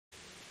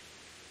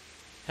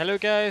Hello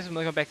guys, and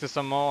welcome back to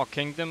some more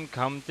Kingdom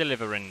Come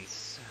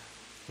Deliverance.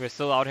 We're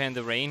still out here in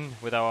the rain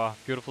with our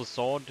beautiful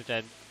sword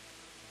that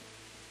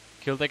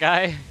killed a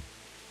guy.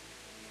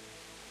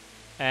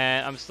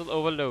 And I'm still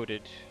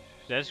overloaded.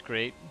 That's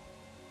great.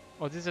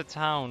 Oh, this is a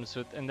town,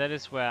 and that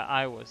is where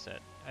I was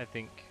at, I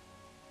think.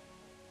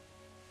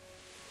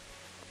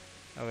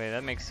 Okay,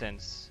 that makes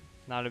sense.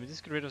 Now let me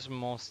just get rid of some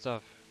more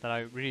stuff that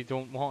I really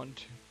don't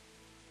want.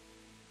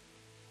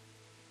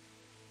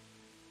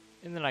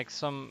 And then like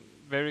some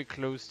very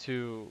close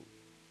to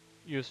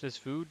useless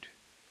food.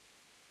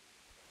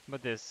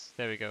 But this,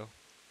 there we go.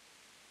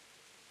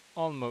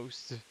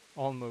 Almost.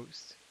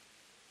 Almost.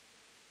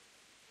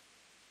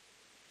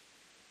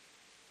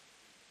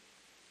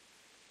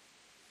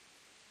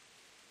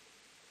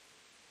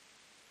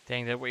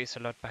 Dang, that weighs a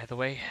lot, by the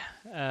way.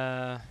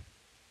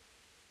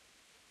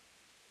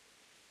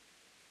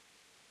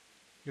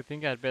 You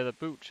think I had better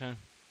boots, huh?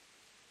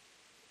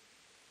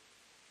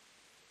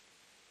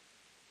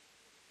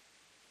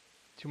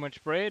 Too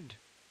much bread?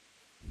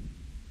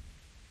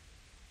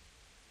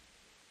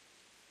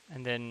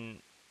 And then...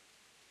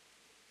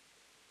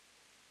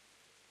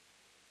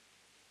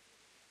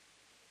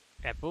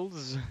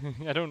 apples?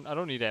 I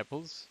don't need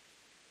apples.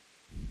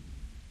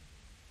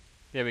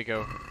 There we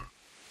go.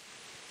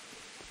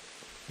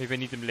 Maybe I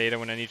need them later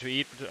when I need to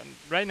eat, but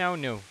right now,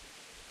 no.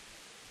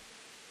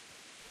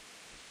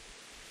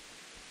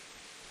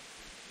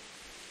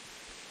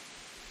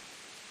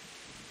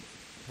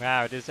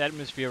 Wow, this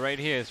atmosphere right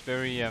here is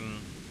very, it's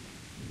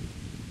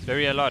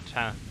very a lot,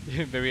 huh?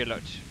 Very a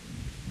lot.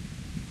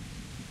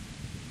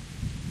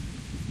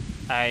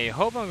 I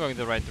hope I'm going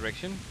the right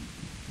direction.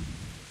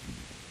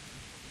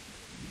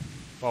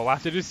 Well, wow,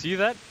 did you see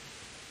that?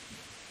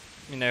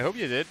 I mean, I hope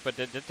you did, but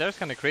that was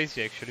kind of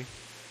crazy, actually.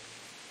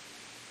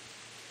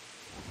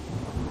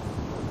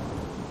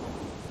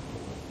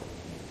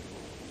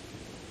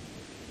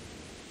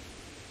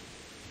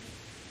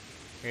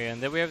 Okay,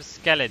 and then we have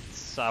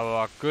Skeletons,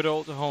 our good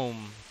old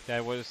home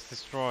that was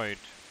destroyed.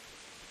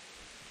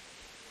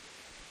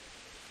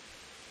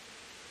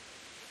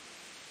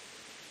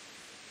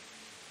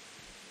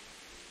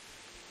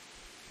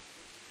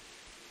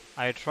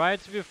 I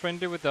tried to be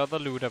friendly with the other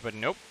looter, but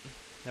nope.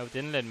 No,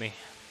 didn't let me.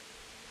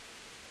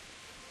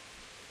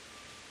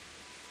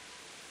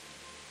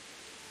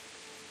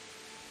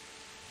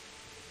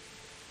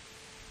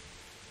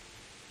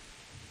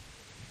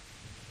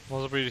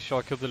 Was pretty sure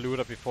I killed the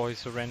looter before he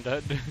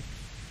surrendered.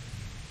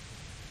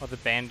 Or the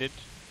bandit.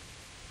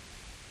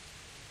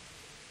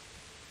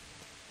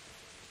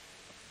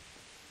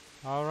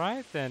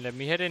 Alright then, let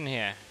me head in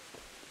here.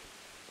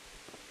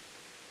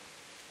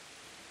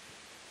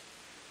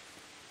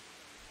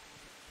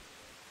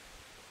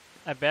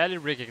 I barely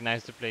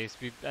recognize the place.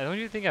 I don't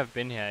even think I've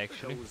been here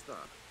actually.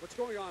 What's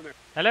going on there?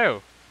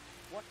 Hello.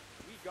 What?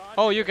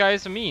 Oh, you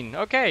guys are mean.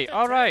 Okay,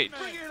 alright.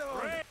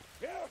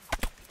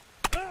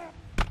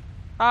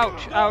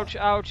 Ouch, ouch,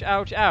 ouch,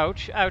 ouch,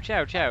 ouch, ouch,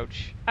 ouch,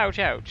 ouch, ouch,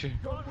 ouch.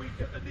 Got weak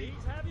at the knees,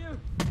 have you?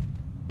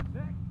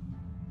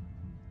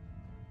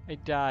 I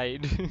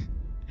died.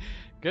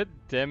 God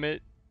damn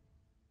it.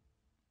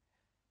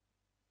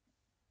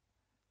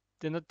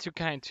 They're not too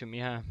kind to me,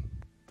 huh?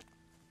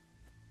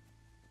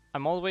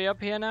 I'm all the way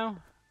up here now?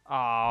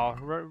 Oh,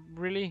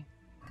 really?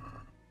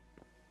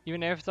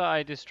 Even after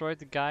I destroyed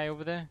the guy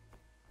over there?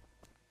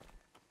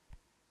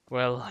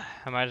 Well,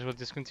 I might as well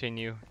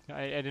discontinue.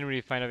 I didn't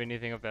really find out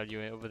anything of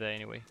value over there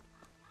anyway.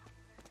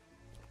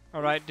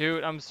 Alright,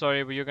 dude, I'm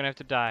sorry, but you're gonna have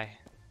to die.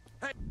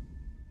 Hey.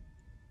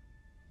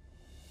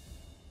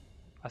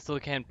 I still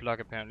can't block,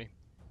 apparently.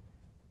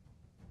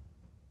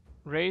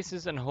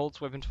 Raises and holds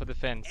weapons for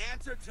defense.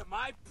 Answer to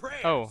my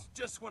prayers. Oh.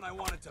 Just when I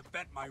wanted to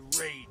vent my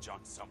rage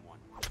on someone.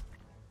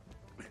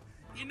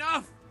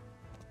 Enough!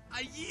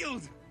 I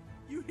yield!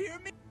 You hear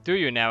me? Do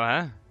you now,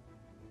 huh?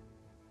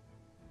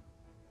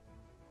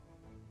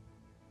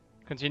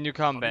 Continue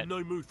combat. I'm in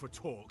no mood for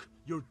talk.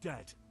 You're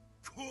dead.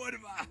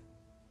 Kurva!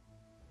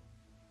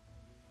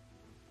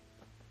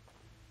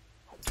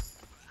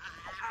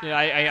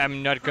 Yeah,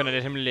 I'm not gonna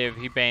let him live.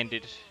 He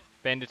bandit.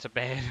 Bandits are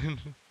bad.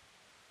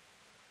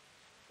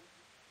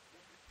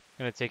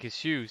 Gonna take his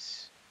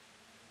shoes.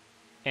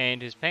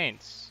 And his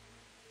pants.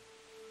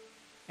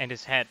 And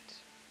his hat.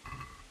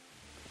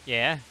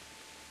 Yeah.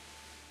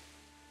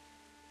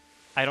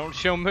 I don't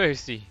show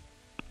mercy.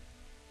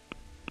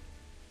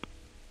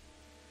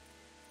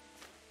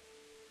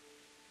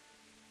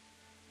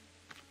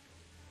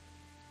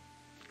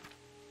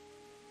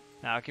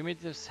 Now give me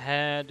this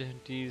head,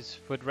 these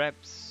foot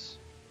wraps.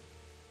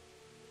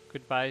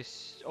 Goodbye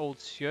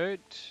old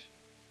shirt.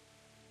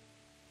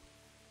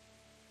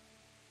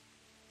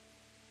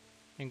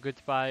 And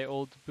goodbye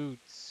old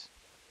boots.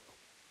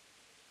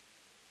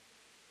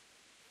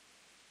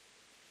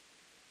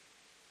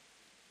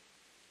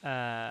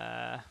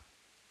 There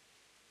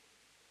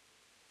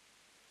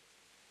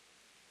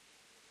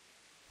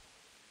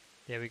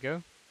we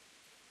go.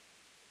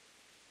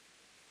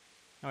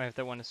 Now I have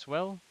that one as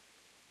well.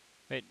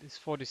 Wait, it's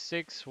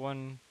 46,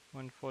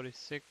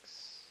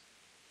 146.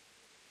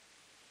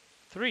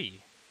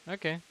 3.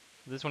 Okay.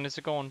 This one is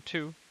a gun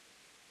too.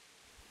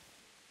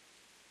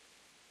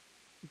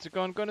 It's a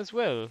gun as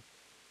well.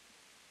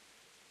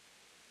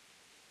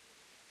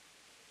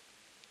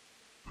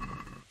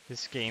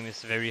 This game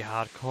is very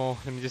hardcore,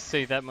 let me just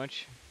say that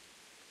much.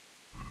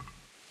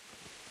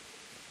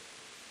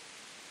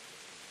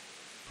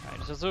 Alright,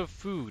 there's also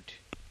food.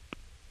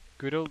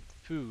 Good old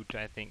food,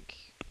 I think.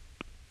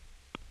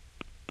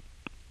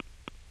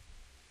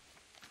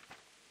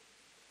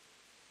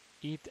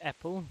 Eat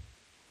apple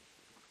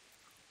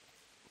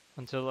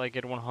until I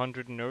get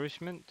 100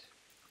 nourishment.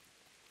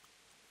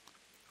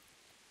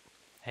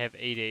 Have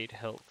 88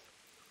 health.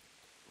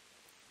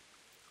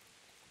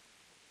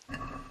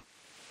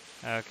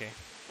 Okay.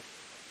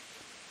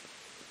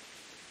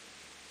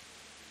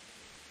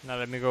 Now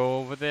let me go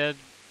over there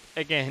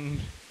again.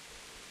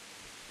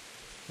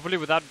 Hopefully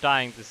without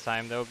dying this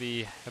time. That'd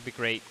be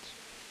great.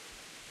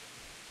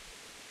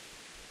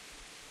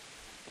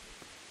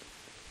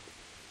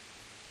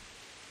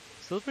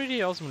 Still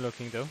pretty awesome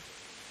looking though.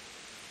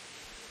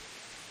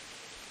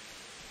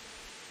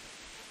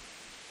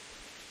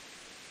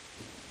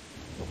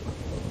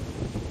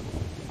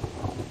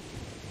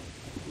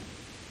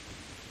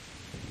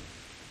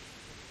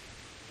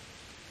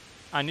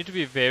 I need to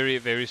be very,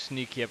 very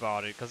sneaky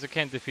about it, because I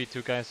can't defeat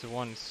two guys at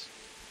once.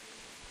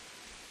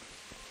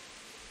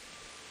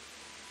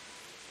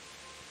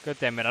 God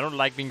damn it, I don't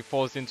like being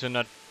forced into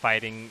not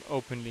fighting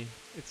openly.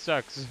 It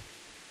sucks.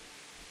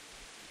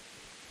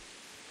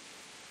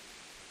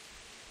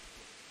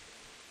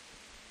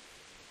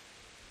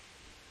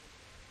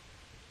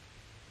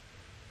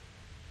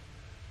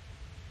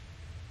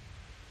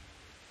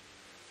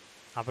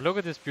 Ah, but look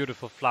at this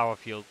beautiful flower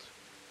field.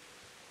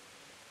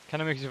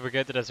 Kinda makes you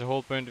forget that there's a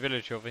whole burnt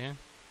village over here.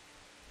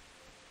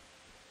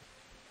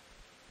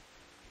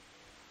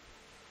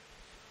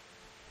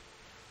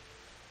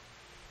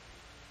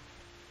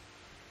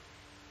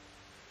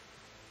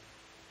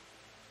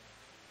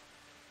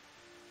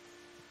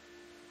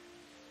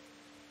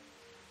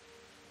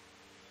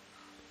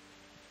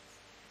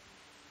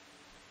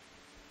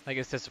 I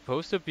guess there's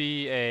supposed to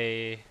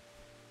be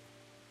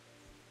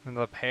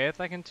another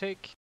path I can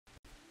take.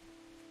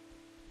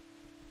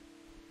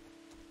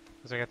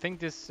 Cause like, I think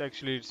this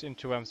actually is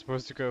into where I'm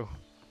supposed to go.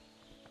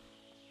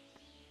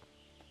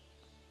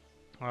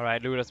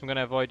 Alright, Ludus, I'm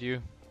gonna avoid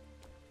you.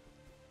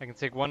 I can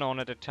take one on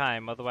at a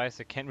time, otherwise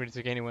I can't really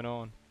take anyone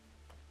on.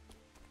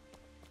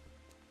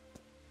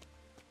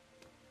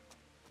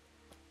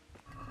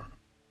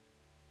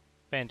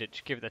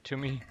 Bandage, give that to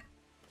me.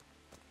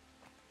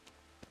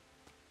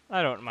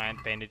 I don't mind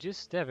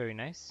bandages, they're very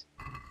nice.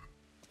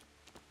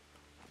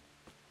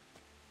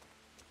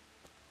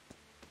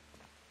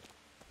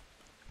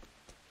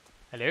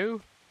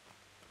 Hello?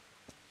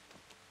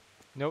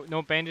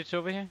 No bandage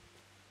over here?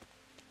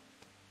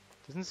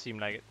 Doesn't seem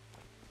like it.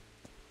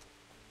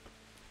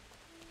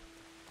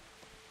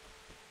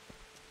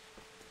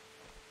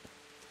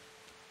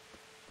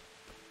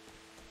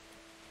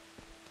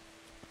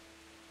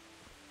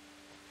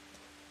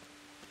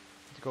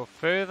 To go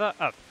further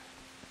up.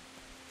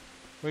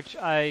 Which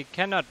I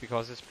cannot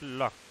because it's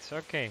blocked.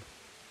 Okay.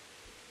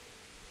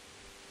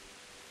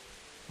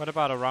 What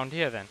about around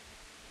here then?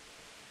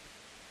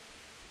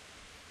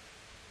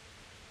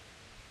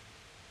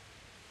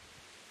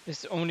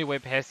 It's the only way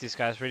past these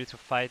guys ready to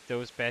fight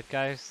those bad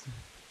guys.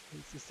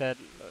 Is that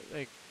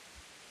like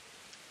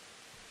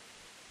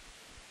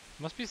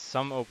must be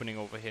some opening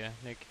over here.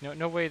 Like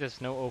no way there's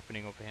no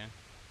opening over here.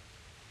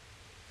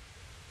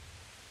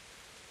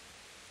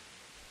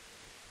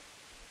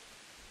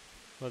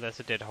 Well,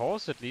 there's a dead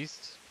horse at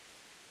least.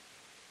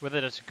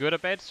 Whether that's a good or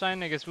bad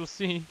sign, I guess we'll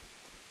see.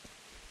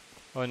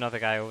 Oh, another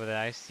guy over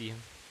there, I see him.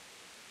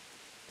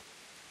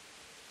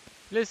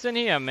 Listen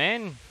here,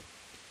 man.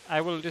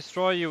 I will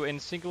destroy you in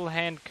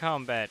single-hand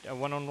combat, a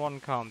one-on-one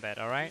combat,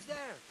 alright?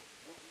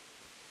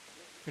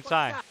 It's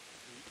I.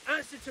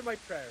 Answer to my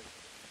prayers,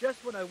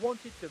 just when I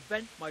wanted to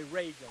vent my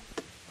rage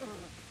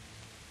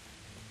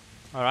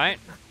on. Alright.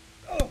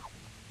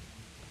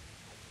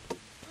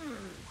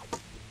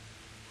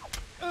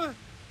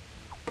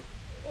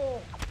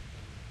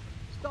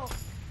 Stop.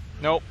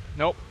 Nope.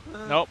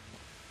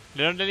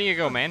 Let you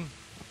go, man.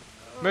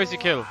 Mercy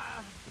kill.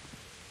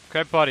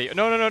 Crab body.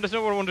 No, that's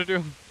not what I want to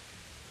do.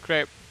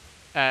 Crab.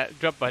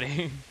 Drop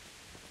body.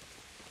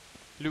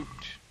 Loot.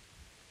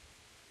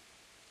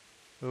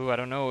 Ooh, I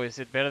don't know. Is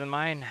it better than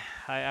mine?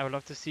 I would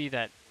love to see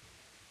that.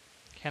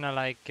 Can I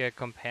like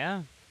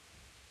compare?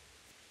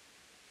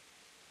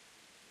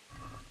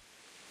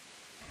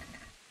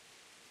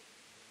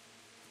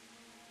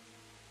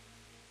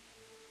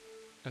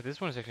 Oh,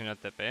 this one is actually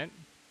not that bad.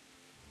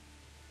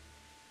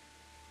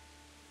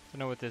 Don't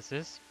know what this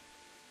is,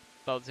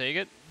 but I'll take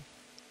it.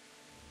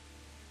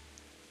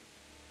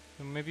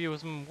 So maybe it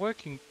was some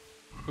working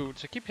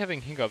boots. I keep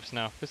having hiccups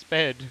now. It's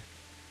bad.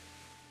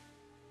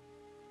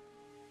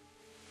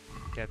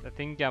 Okay, I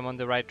think I'm on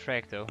the right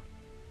track though.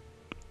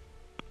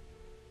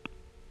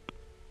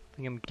 I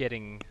think I'm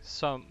getting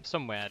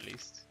somewhere at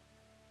least.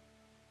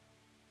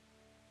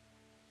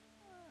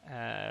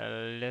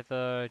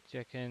 Leather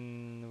jacket,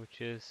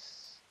 which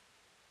is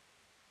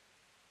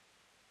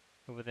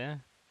over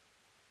there.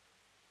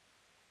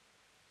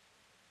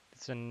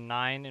 It's a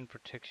 9 in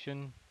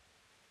protection.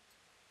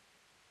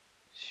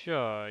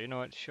 Sure, you know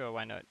what? Sure,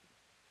 why not?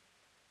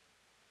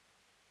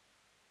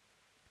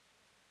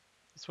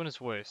 This one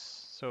is worse,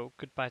 so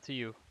goodbye to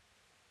you.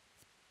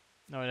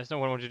 No, that's not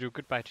what I want to do.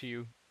 Goodbye to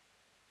you.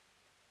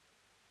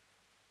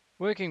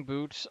 Working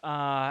boots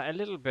are a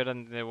little better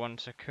than the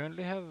ones I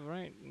currently have,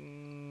 right?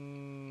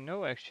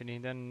 No, actually,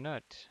 they're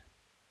not.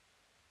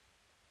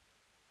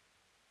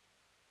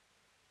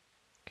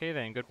 Okay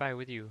then, goodbye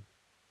with you.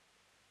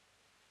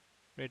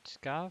 Red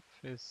scarf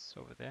is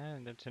over there,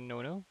 and that's a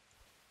no-no.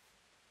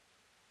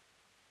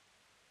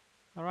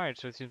 Alright,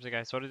 so it seems like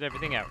I sorted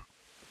everything out.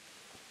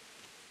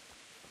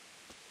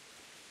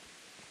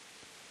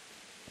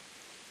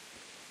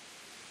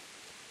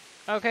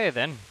 Okay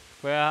then,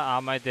 where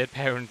are my dead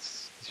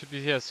parents? They should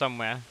be here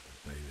somewhere.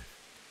 Bailiff,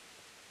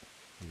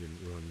 he didn't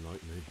run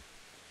like me.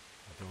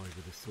 He died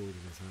with a sword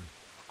in his hand.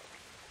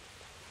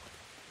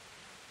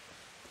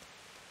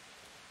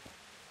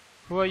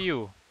 Who are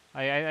you?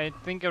 I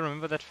think I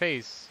remember that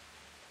face.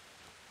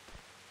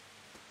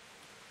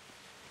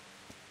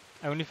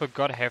 I only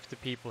forgot half the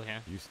people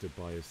here. You stood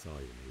by his side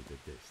and he did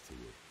this to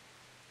you.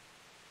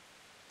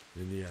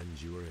 In the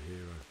end, you were a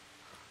hero.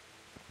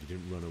 You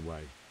didn't run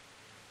away.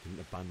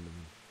 Didn't abandon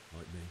them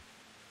like me.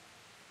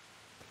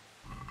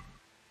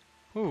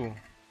 Who?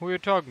 Who are you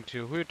talking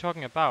to? Who are you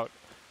talking about?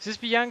 Is this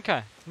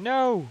Bianca?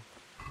 No!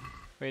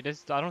 Wait,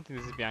 I don't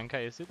think this is Bianca,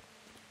 is it?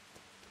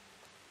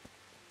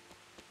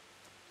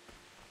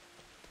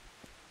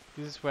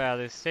 This is where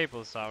the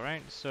staples are,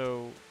 right?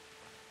 So...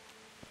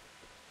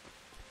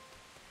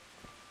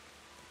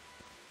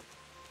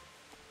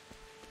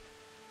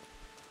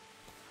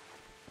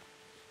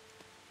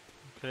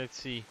 okay,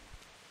 let's see.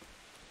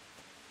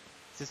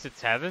 Is this the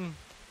tavern?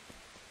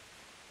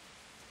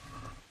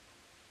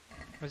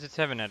 Where's the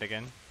tavern at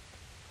again?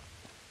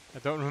 I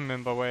don't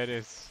remember where it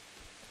is.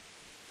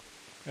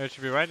 It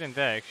should be right in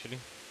there, actually.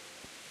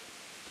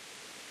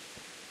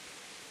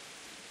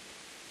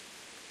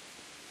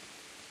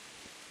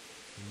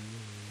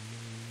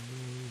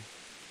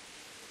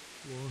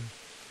 Why?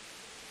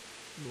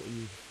 Not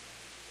you.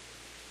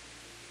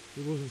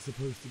 It wasn't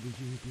supposed to be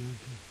you,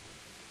 Bianca.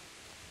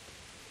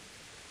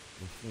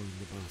 I'll find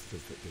the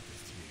bastards that did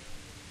this to you.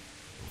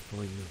 I'll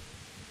find them.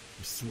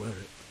 I swear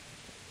it.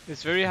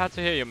 It's very hard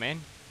to hear you, man.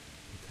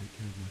 I'll take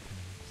care of my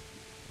parents,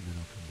 and then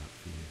I'll come back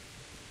for you.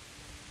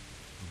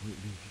 I won't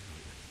leave you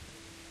like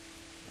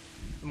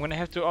this. I'm gonna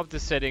have to up the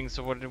settings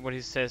of what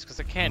he says, because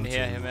I can't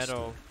hear him at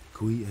all.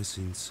 Qui es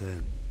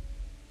insane.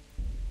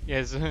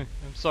 Yes, I'm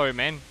sorry,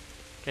 man.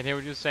 Can't hear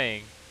what you're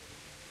saying.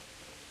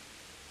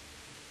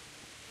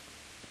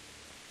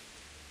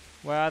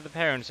 Where are the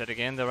parents at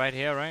again? They're right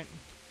here, right?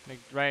 Like,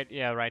 right,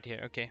 yeah, right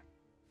here, okay.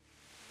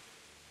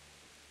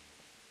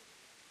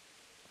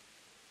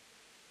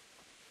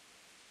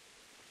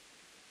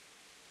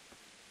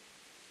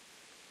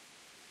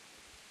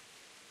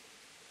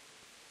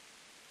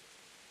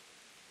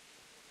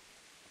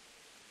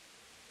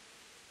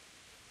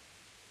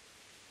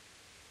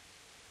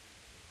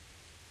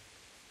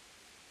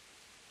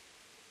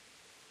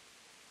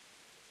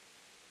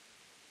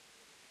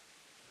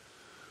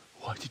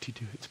 Why did you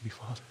do it to me,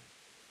 Father?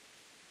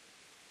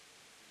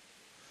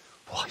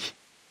 Why?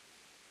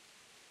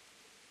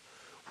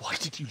 Why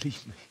did you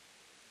leave me?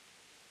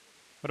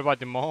 What about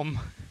the mom?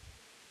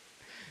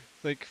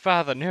 Like,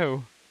 father,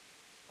 no.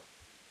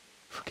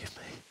 Forgive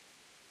me.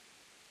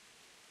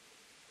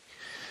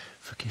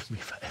 Forgive me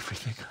for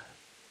everything.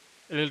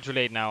 A little too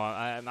late now.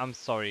 I'm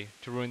sorry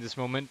to ruin this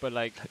moment, but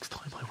like, Next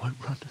time I won't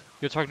run.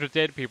 you're talking to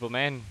dead people,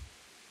 man.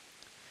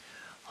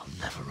 I'll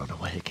never run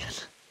away again.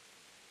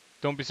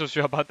 Don't be so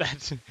sure about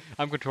that.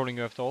 I'm controlling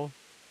you after all.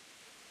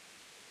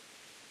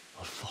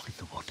 I'll find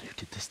the one who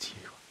did this to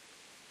you.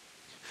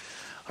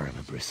 I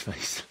remember his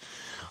face.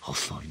 I'll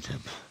find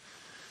him.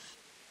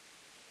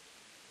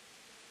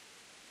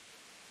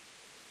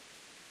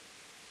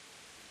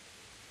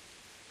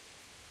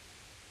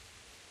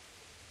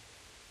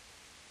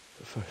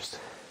 But first,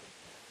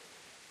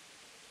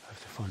 I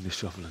have to find the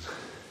shovel and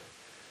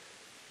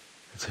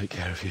take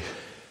care of you.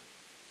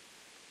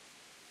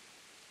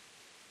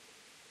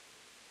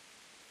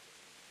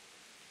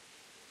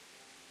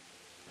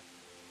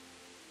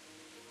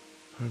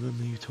 I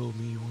remember you told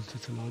me you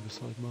wanted to lie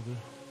beside Mother.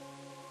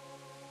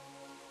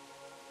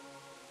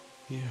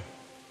 Here.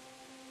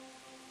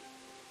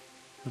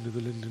 Under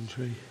the linden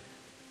tree.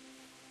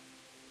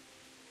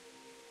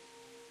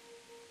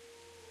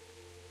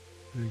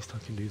 At least I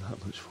can do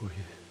that much for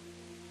you.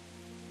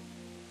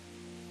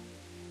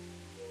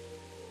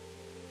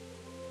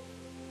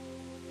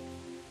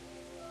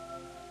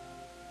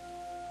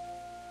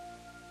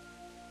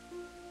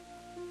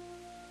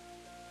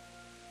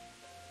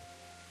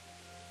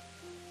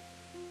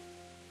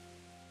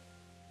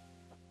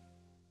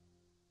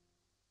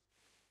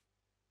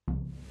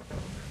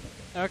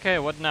 Okay,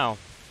 what now?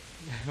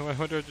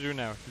 What do I do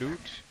now? Loot?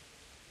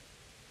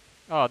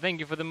 Oh, thank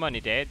you for the money,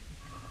 Dad.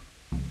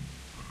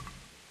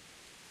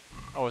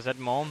 Oh, is that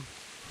Mom?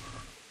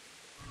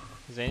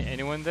 Is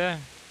anyone there?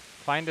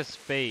 Find a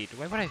spade.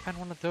 Where would I find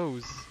one of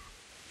those?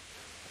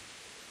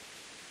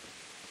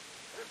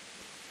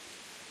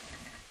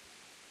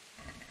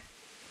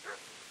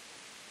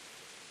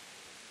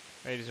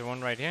 Wait, is there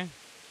one right here?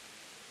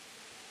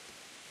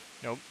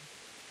 Nope.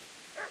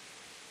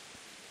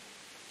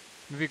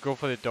 Maybe go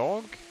for the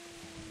dog?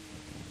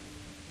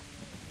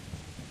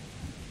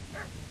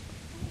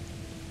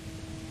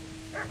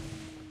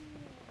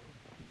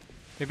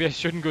 Maybe I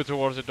shouldn't go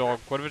towards the dog.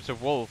 What if it's a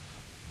wolf?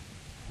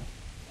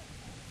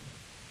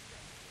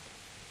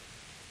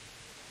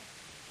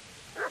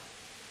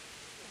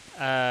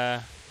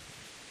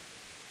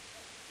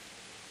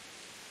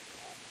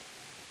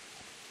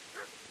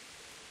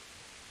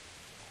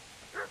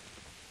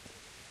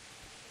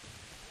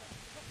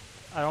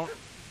 I don't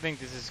think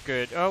this is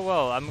good. Oh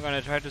well, I'm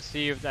gonna try to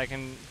see if I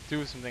can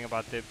do something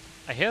about it.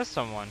 I hear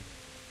someone.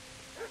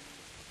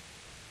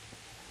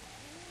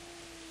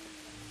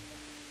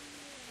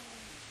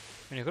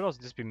 I mean, it could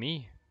also just be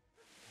me.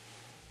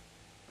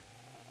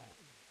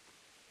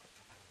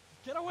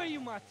 Get away, you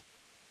mutt!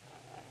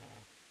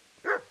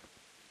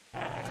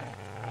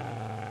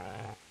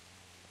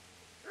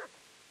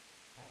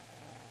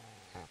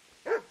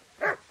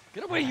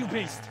 Get away, you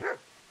beast!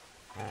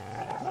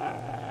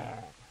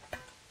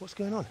 What's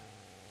going on?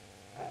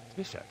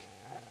 Bishak,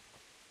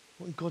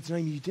 what in God's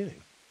name are you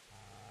doing?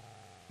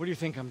 What do you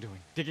think I'm doing?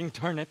 Digging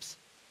turnips?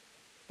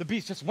 The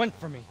beast just went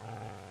for me.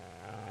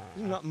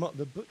 Isn't that Mutt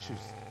the butcher's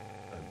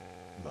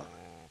mum?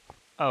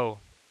 Oh.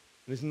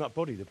 And isn't that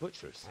body the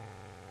butcher's?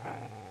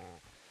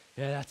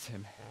 Yeah, that's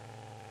him.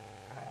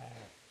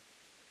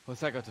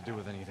 What's that got to do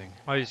with anything?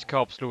 Oh, he's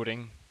corpse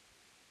looting.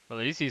 Well,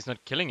 at least he's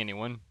not killing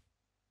anyone.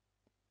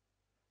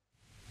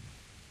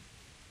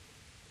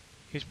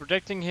 He's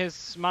protecting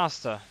his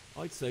master.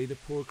 I'd say the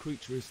poor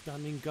creature is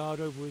standing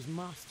guard over his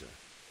master.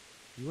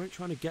 You weren't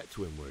trying to get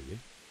to him, were you?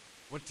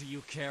 What do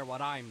you care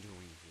what I'm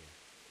doing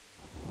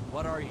here?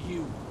 What are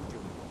you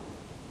doing?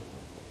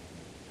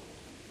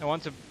 I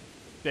want to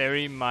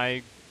bury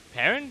my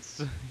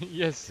parents?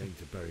 Yes. Came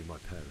to bury my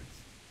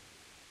parents.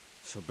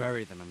 So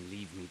bury them and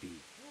leave me be.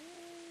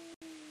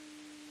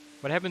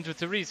 What happened to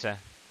Teresa?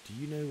 Do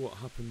you know what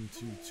happened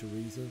to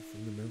Teresa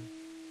from the mill?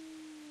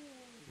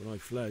 When I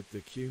fled, the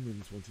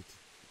humans wanted to...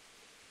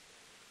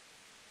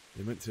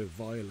 They meant to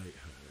violate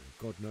her, and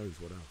God knows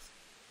what else.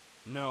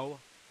 No,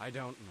 I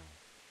don't know.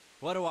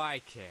 What do I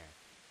care?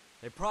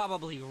 They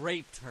probably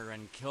raped her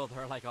and killed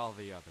her like all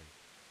the others.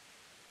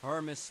 Her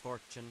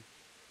misfortune.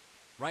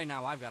 Right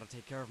now, I've got to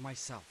take care of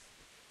myself.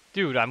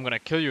 Dude, I'm gonna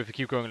kill you if you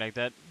keep going like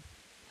that.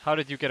 How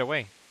did you get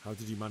away? How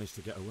did you manage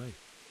to get away?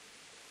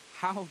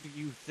 How do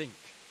you think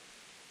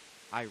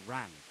I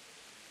ran?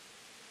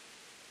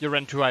 You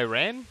ran to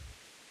Iran?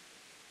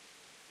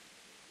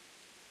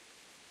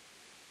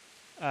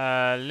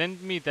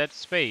 Lend me that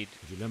spade.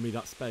 Would you lend me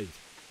that spade?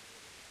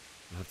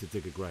 I have to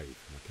dig a grave,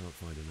 and I can't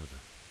find another.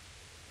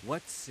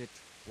 What's it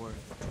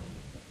worth to you?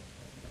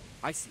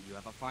 I see you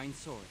have a fine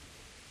sword.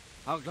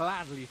 I'll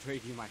gladly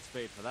trade you my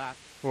spade for that.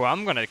 Oh,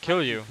 I'm gonna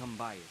kill you. Come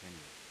by it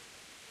anyway.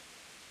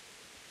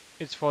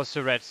 It's for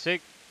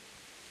Suratsik.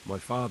 My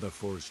father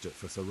forged it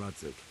for Sir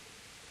Radzik.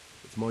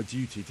 It's my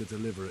duty to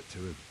deliver it to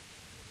him.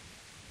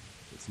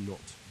 It's not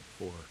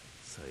for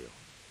sale.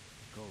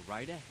 Go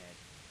right ahead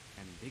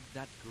and dig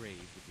that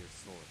grave with your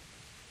sword.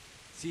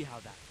 See how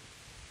that...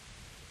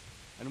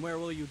 And where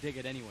will you dig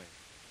it anyway?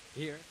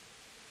 Here?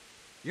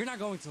 You're not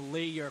going to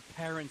lay your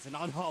parents in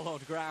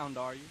unhallowed ground,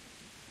 are you?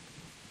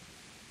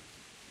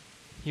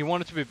 He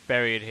wanted to be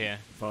buried here.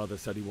 Father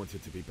said he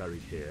wanted to be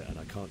buried here, and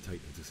I can't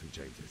take them to St.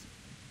 James's.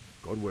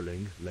 God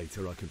willing,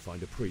 later I can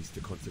find a priest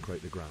to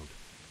consecrate the ground.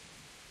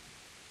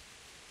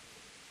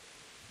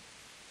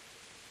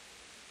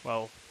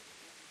 Well,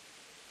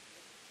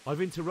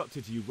 I've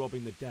interrupted you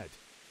robbing the dead.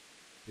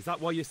 Is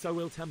that why you're so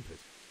ill-tempered?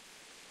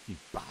 You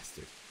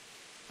bastard.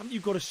 Haven't you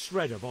got a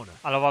shred of honour?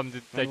 I love how I'm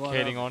And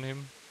dedicating what on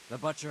him. The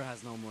butcher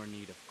has no more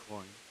need of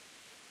coin.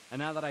 And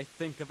now that I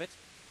think of it,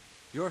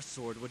 your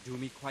sword would do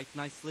me quite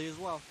nicely as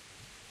well.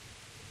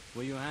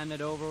 Will you hand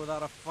it over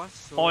without a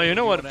fuss? Oh, you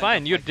know what?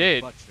 Fine, you're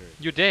dead. Butcher?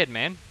 You're dead,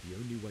 man. The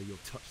only way you'll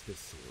touch this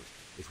sword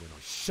is when I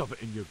shove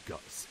it in your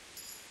guts.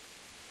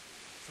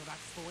 So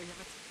that's the way of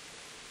it?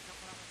 Don't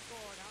put up a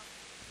sword, huh?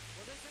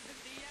 Well, this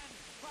isn't the end,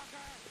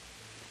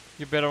 fucker!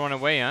 You better run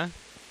away, huh?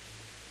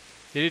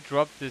 Did he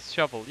drop this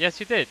shovel? Yes,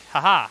 he did.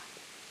 Haha.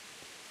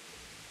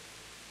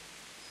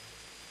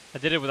 I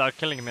did it without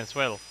killing him as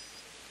well.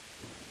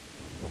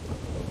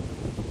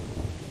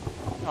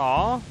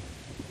 Aww.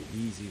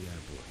 Easy there,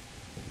 boy.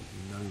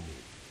 You know me.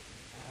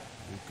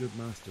 Your good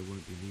master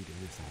won't be needing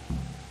this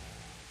anymore.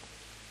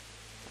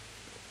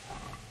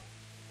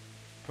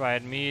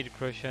 Dried meat,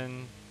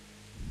 cushion.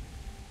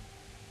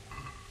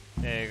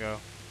 There you go.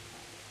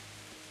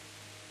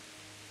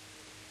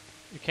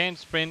 You can't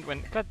sprint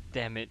when... God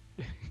damn it.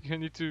 You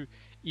need to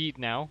eat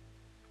now.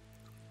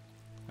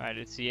 Alright,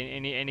 let's see.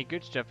 Any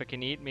good stuff I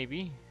can eat,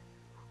 maybe?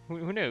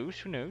 Who knows?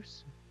 Who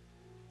knows?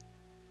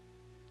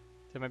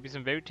 There might be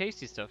some very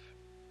tasty stuff.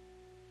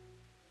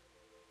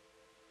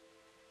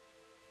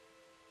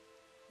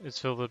 It's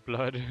filled with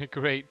blood.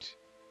 Great.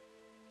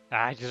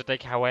 I just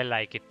like how I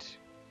like it.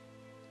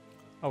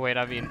 Oh wait,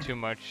 I've eaten too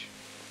much.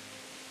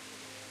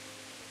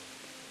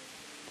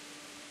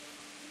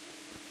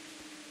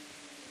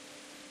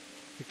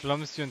 Be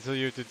clumsy until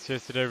you've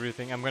tested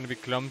everything. I'm gonna be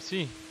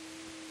clumsy.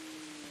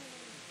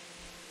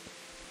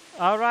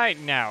 Alright,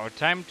 now,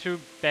 time to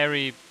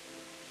bury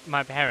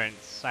my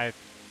parents, I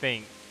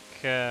think.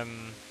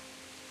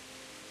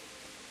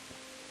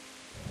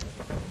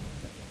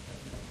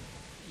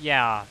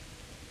 Yeah.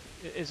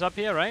 It's up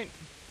here, right?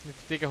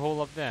 Let's dig a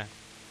hole up there.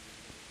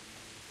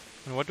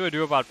 And what do I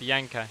do about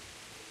Bianca?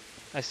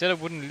 I said I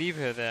wouldn't leave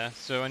her there,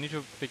 so I need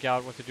to figure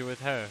out what to do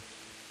with her.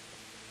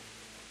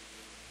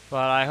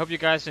 But I hope you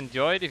guys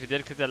enjoyed. If you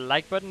did, click that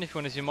like button. If you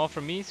want to see more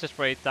from me, just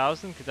for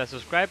 8,000, click that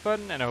subscribe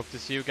button. And I hope to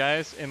see you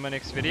guys in my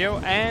next video.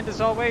 And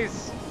as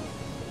always,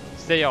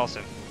 stay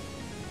awesome.